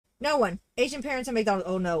No one. Asian parents at McDonald's.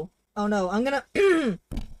 Oh no. Oh no. I'm gonna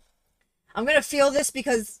I'm gonna feel this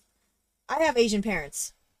because I have Asian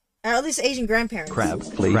parents. Or at least Asian grandparents. Crab,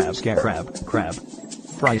 flee, crab, scare, crab.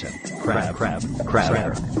 Frighten, crab,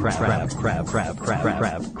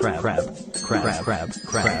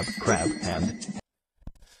 and...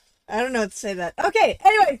 I don't know what to say to that. Okay,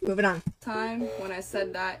 anyway, moving on. Time when I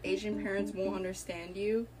said that Asian parents won't understand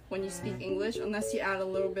you when you speak English unless you add a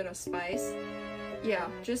little bit of spice. Yeah,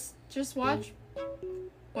 just watch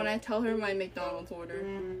when I tell her my McDonald's order.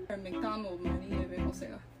 Her McDonald's 많이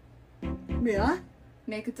해보세요. 뭐야?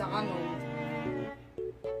 McDonald's.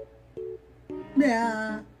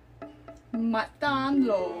 뭐야?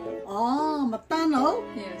 McDonald's. 아, McDonald's?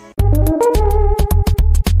 Yes.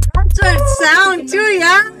 That's what it sound too,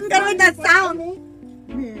 yeah? You gotta make that sound.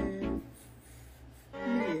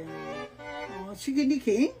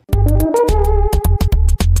 치킨니키?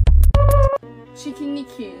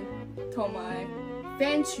 치킨니키 同埋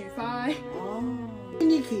French fry。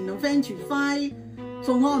 치킨니키同 French fry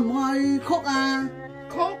仲愛唔愛 Coke 啊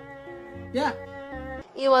Coke? Yeah.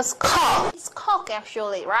 It was Coke. It's Coke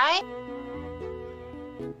actually, right?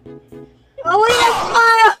 Oh, look at that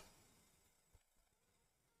smile!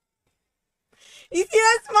 You see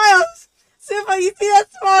that smile? Super, you see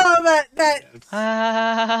that smile that